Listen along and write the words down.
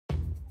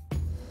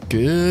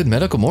Good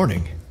medical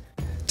morning.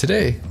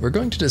 Today, we're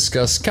going to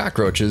discuss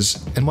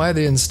cockroaches and why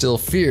they instill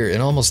fear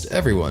in almost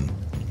everyone.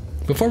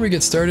 Before we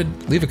get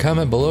started, leave a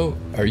comment below.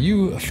 Are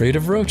you afraid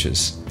of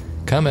roaches?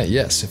 Comment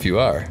yes if you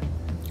are.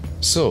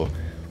 So,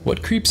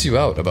 what creeps you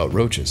out about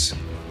roaches?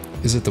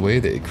 Is it the way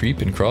they creep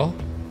and crawl?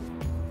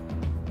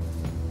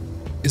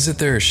 Is it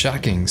their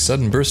shocking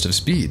sudden burst of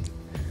speed?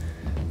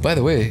 By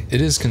the way,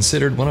 it is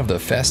considered one of the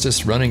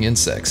fastest running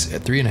insects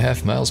at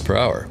 3.5 miles per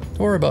hour,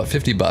 or about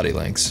 50 body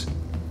lengths.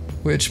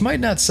 Which might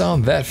not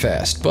sound that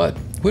fast, but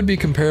would be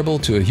comparable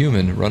to a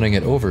human running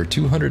at over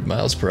 200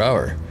 miles per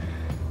hour.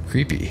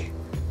 Creepy.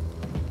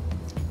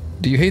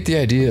 Do you hate the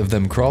idea of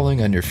them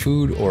crawling on your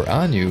food or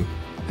on you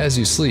as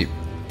you sleep?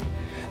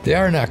 They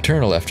are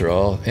nocturnal after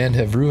all, and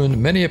have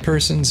ruined many a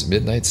person's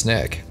midnight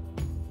snack.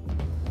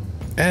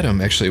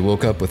 Adam actually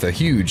woke up with a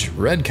huge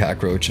red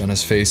cockroach on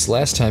his face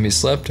last time he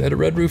slept at a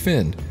Red Roof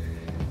Inn.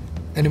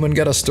 Anyone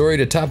got a story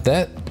to top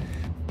that?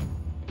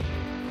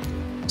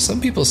 Some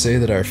people say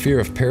that our fear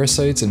of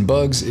parasites and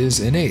bugs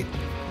is innate,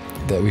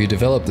 that we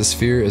develop this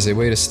fear as a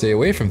way to stay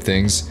away from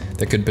things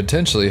that could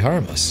potentially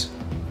harm us.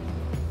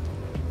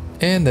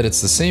 And that it's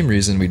the same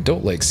reason we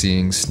don't like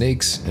seeing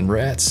snakes and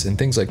rats and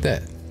things like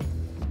that.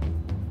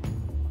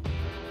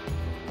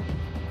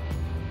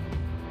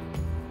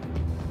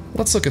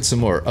 Let's look at some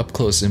more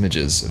up-close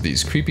images of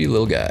these creepy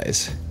little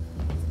guys.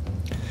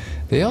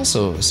 They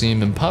also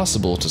seem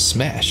impossible to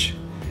smash,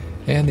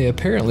 and they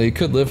apparently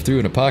could live through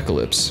an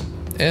apocalypse.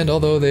 And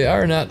although they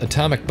are not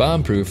atomic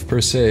bomb-proof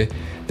per se,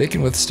 they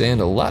can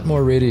withstand a lot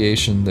more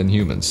radiation than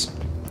humans.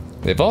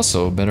 They've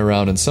also been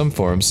around in some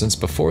form since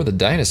before the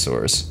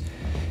dinosaurs,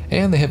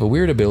 and they have a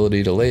weird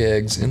ability to lay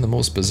eggs in the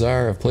most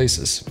bizarre of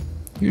places,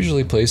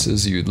 usually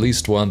places you'd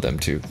least want them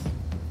to.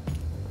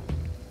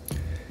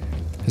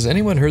 Has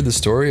anyone heard the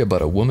story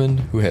about a woman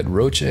who had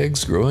roach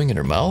eggs growing in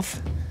her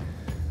mouth?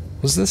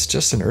 Was this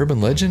just an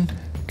urban legend?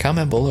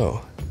 Comment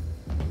below.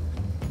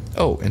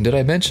 Oh, and did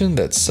I mention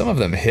that some of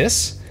them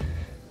hiss?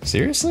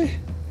 Seriously?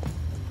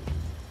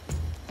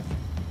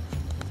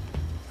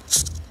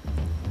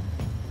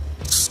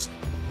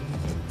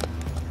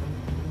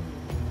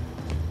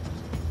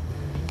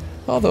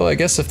 Although I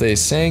guess if they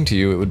sang to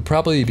you, it would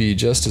probably be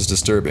just as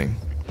disturbing.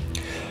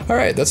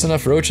 Alright, that's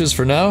enough roaches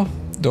for now.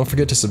 Don't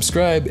forget to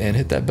subscribe and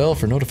hit that bell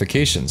for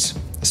notifications,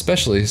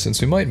 especially since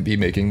we might be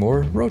making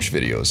more roach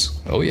videos.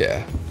 Oh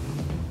yeah.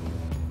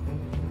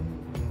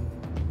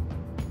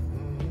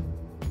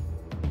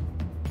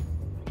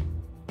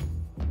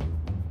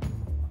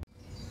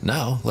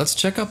 Now, let's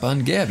check up on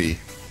Gabby.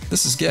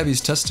 This is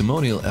Gabby's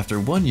testimonial after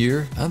 1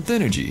 year on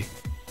Thynergy.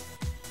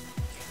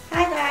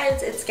 Hi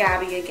guys, it's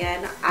Gabby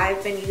again.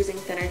 I've been using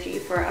Thynergy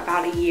for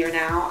about a year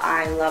now.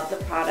 I love the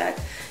product.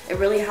 It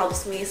really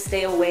helps me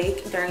stay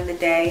awake during the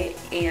day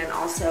and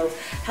also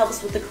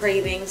helps with the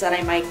cravings that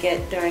I might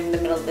get during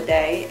the middle of the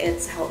day.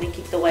 It's helped me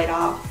keep the weight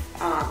off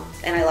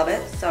and I love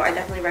it. So I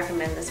definitely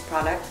recommend this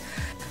product.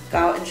 Go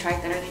out and try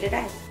Thynergy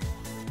today.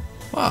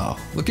 Wow,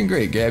 looking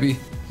great, Gabby.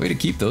 Way to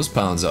keep those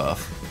pounds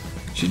off.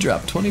 She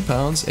dropped 20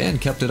 pounds and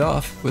kept it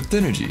off with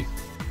Thynergy.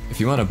 If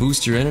you want to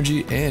boost your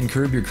energy and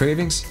curb your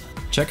cravings,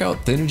 check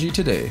out Thynergy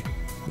today.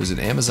 There's an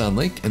Amazon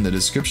link in the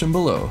description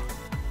below.